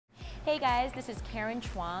Hey guys, this is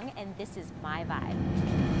Chuang, and this is My Vibe.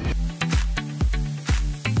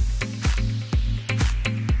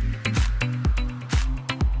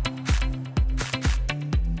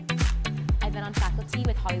 I've been on faculty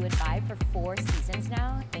with Hollywood Vibe for 4 seasons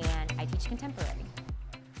now, and I teach contemporary.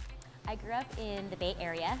 I grew up in the Bay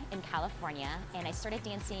Area in California, and I started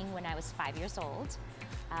dancing when I was 5 years old.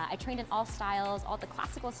 I trained in all styles, all the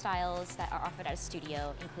classical styles that are offered at a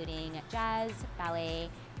studio, including jazz, ballet,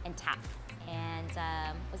 and tap. And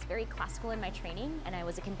was very classical in my training, and I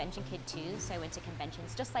was a convention kid too, so I went to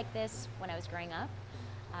conventions just like this when I was growing up.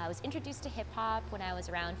 I was introduced to hip hop when I was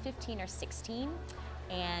around 15 or 16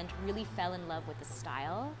 and really fell in love with the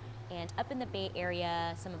style. And up in the Bay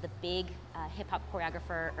Area, some of the big hip hop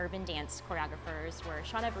urban dance choreographers were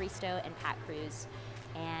Sean Evaristo and Pat Cruz.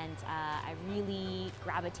 And I really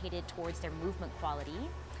gravitated towards their movement quality.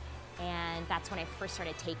 And that's when I first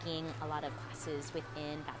started taking a lot of classes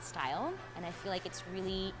within that style. And I feel like it's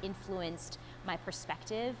really influenced my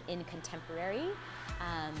perspective in contemporary.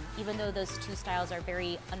 Even though those two styles are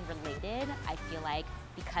very unrelated, I feel like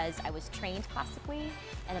because I was trained classically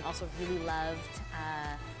and then also really loved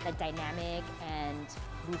the dynamic and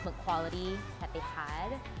movement quality that they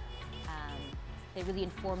had, they really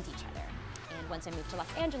informed each other. And once I moved to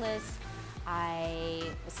Los Angeles, I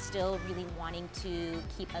was still really wanting to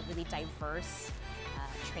keep a really diverse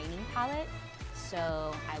training palette.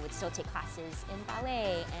 So I would still take classes in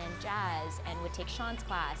ballet and jazz and would take Sean's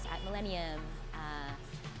class at Millennium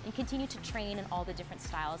and continue to train in all the different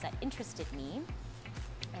styles that interested me.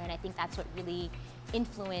 And I think that's what really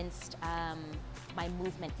influenced my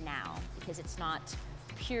movement now, because it's not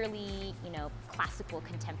purely, classical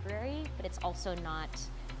contemporary, but it's also not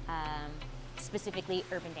specifically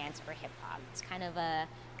urban dance or hip hop. It's kind of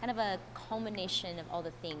a culmination of all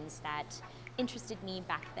the things that interested me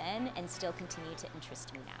back then and still continue to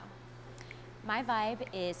interest me now. My vibe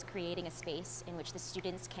is creating a space in which the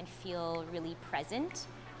students can feel really present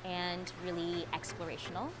and really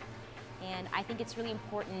explorational. And I think it's really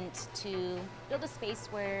important to build a space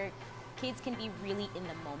where kids can be really in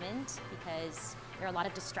the moment, because there are a lot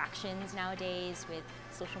of distractions nowadays with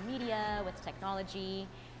social media, with technology.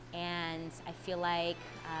 And I feel like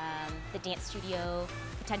the dance studio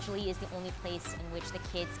potentially is the only place in which the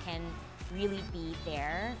kids can really be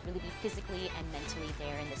there, really be physically and mentally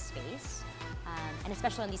there in this space. And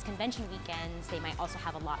especially on these convention weekends, they might also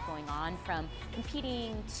have a lot going on, from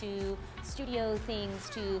competing to studio things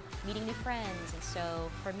to meeting new friends. And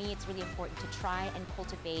so for me, it's really important to try and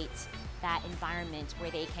cultivate that environment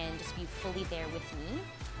where they can just be fully there with me,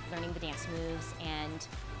 learning the dance moves and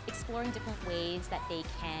exploring different ways that they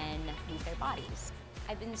can move their bodies.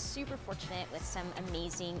 I've been super fortunate with some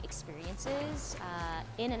amazing experiences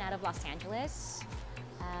in and out of Los Angeles.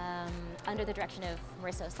 Under the direction of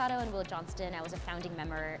Marissa Osato and Will Johnston, I was a founding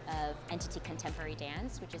member of Entity Contemporary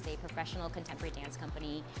Dance, which is a professional contemporary dance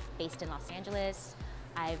company based in Los Angeles.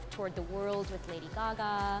 I've toured the world with Lady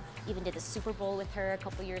Gaga, even did the Super Bowl with her a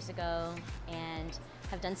couple years ago, and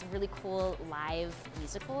have done some really cool live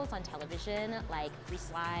musicals on television, like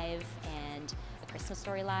Grease Live and A Christmas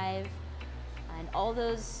Story Live. And all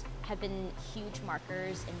those have been huge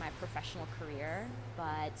markers in my professional career,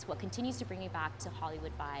 but what continues to bring me back to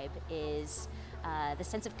Hollywood Vibe is the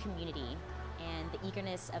sense of community and the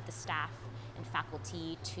eagerness of the staff and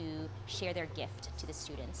faculty to share their gift to the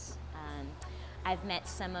students. I've met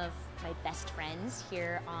some of my best friends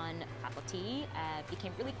here on faculty,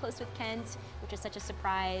 became really close with Kent, which was such a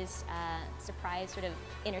surprise sort of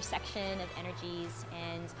intersection of energies,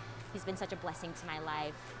 and he's been such a blessing to my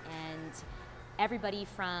life. And everybody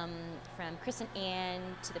from Chris and Ann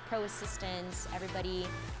to the pro assistants, everybody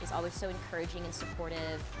is always so encouraging and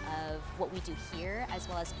supportive of what we do here, as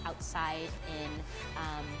well as outside in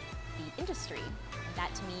the industry. And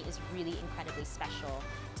that to me is really incredibly special,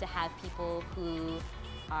 to have people who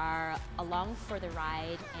are along for the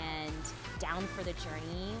ride and down for the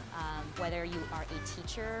journey, whether you are a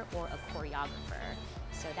teacher or a choreographer.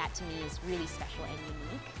 So that to me is really special and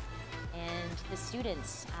unique. And the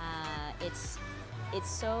students, it's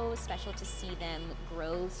so special to see them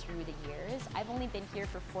grow through the years. I've only been here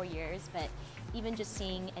for 4 years, but even just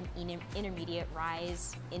seeing an intermediate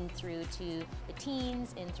rise in through to the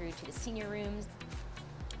teens, in through to the senior rooms,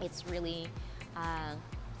 it's really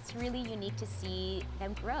unique to see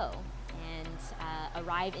them grow and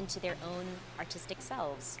arrive into their own artistic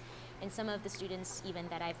selves. And some of the students even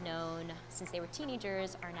that I've known since they were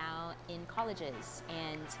teenagers are now in colleges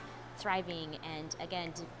and thriving, and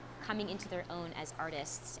again, coming into their own as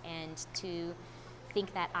artists. And to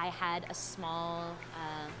think that I had a small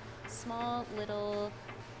little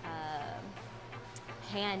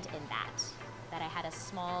hand in that I had a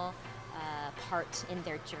small part in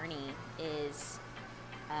their journey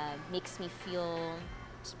makes me feel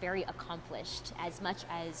very accomplished, as much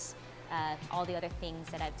as all the other things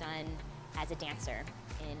that I've done as a dancer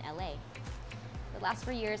in LA. The last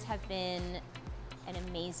 4 years have been an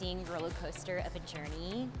amazing roller coaster of a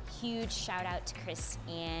journey. Huge shout out to Chris,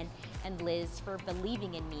 Ann, and Liz for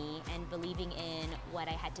believing in me and believing in what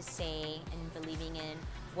I had to say and believing in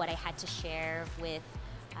what I had to share with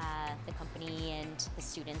the company and the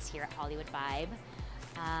students here at Hollywood Vibe.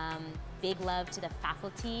 Big love to the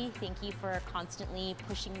faculty. Thank you for constantly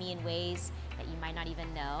pushing me in ways that you might not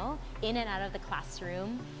even know, in and out of the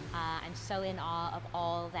classroom. I'm so in awe of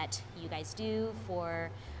all that you guys do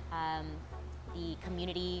for the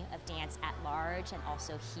community of dance at large and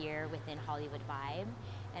also here within Hollywood Vibe.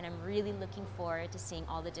 And I'm really looking forward to seeing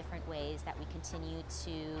all the different ways that we continue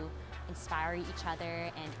to inspire each other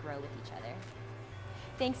and grow with each other.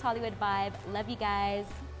 Thanks, Hollywood Vibe. Love you guys.